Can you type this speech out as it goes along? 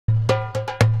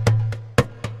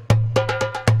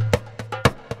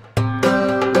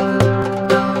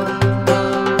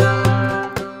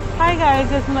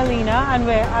is Melina and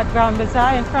we're at Grand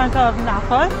Bazzar in front of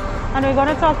Naafa, and we're going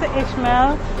to talk to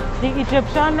Ismail, the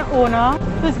Egyptian owner,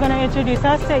 who's going to introduce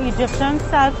us to Egyptian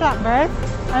style flatbreads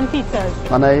and pizzas.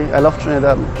 And I love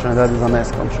Trinidad. Trinidad is a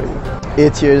nice country.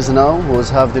 8 years now, we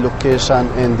have the location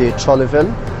in the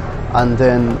Charleville, and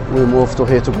then we moved to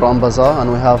here to Grand Bazzar,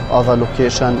 and we have other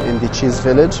location in the Cheese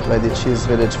Village, by the Cheese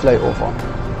Village flyover.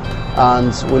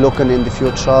 And we're looking in the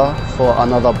future for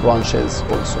another branches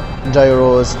also.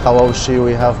 Gyros, hawawshi,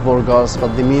 we have burgers,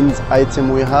 but the main item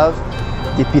we have,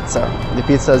 the pizza. The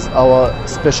pizza is our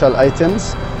special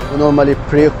items. We normally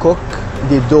pre-cook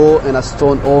the dough in a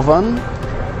stone oven,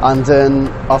 and then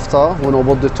after, when we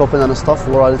put the topping and stuff,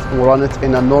 we run it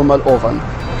in a normal oven.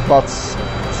 But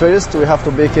first, we have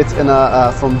to bake it in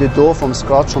from the dough from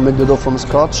scratch, we make the dough from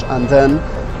scratch, and then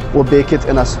we bake it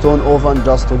in a stone oven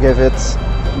just to give it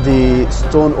the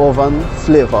stone oven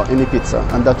flavor in the pizza.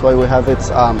 And that's why we have it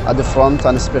at the front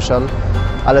and special,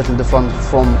 a little different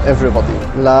from everybody.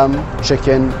 Lamb,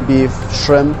 chicken, beef,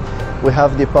 shrimp. We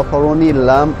have the pepperoni,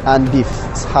 lamb and beef.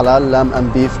 It's halal lamb and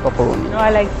beef pepperoni. You know, I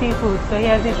like seafood, so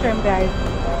here's the shrimp, guys.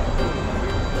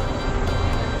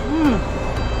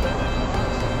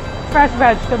 Fresh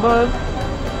vegetables,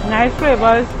 nice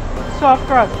flavors, soft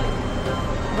crust.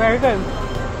 Very good.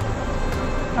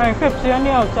 And crispy on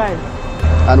the outside.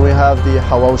 And we have the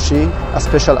hawawshi. A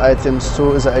special item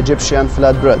too is the Egyptian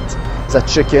flatbread. It's a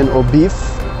chicken or beef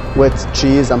with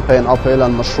cheese and pineapple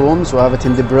and mushrooms. We have it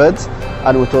in the bread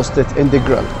and we toast it in the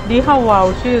grill. The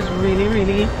hawawshi is really,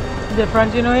 really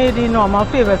different. You know, the normal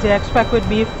flavors you expect with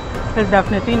beef is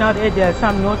definitely not it. There's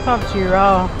some notes of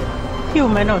jeera or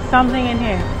cumin or something in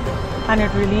here. And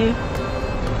it really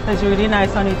is really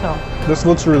nice on the top. This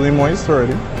looks really moist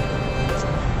already.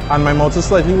 And my mouth is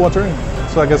slightly watering.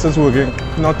 So I guess it's working.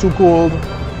 Not too cold,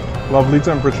 lovely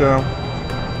temperature,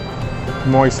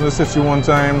 moistness hits you one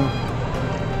time,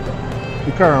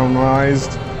 the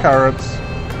caramelized carrots,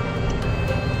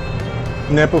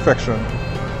 near perfection.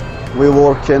 We're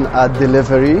working at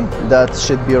delivery that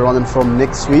should be running from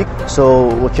next week, so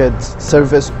we could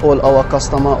service all our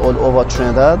customers all over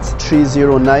Trinidad.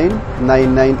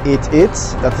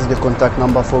 309-9988, that is the contact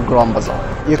number for Grand Bazzar.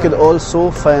 You could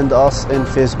also find us in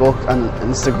Facebook and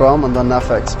Instagram under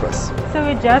Naafa Xpress. So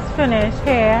we just finished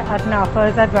here at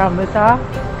Naafa's at Grand Bazzar,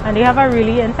 and they have a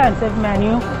really intensive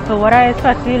menu. So what I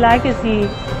especially like is the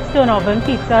stone oven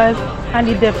pizzas and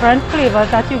the different flavors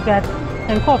that you get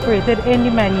incorporated in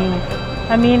the menu.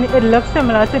 I mean, it looks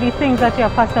similar to the things that you're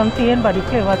accustomed seeing, but the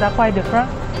flavors are quite different.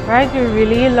 Right? We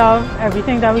really love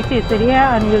everything that we tasted here,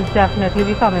 and we'll definitely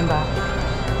be coming back.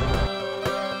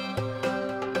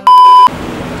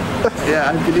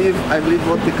 Yeah, I believe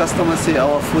what the customers say,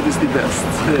 our food is the best.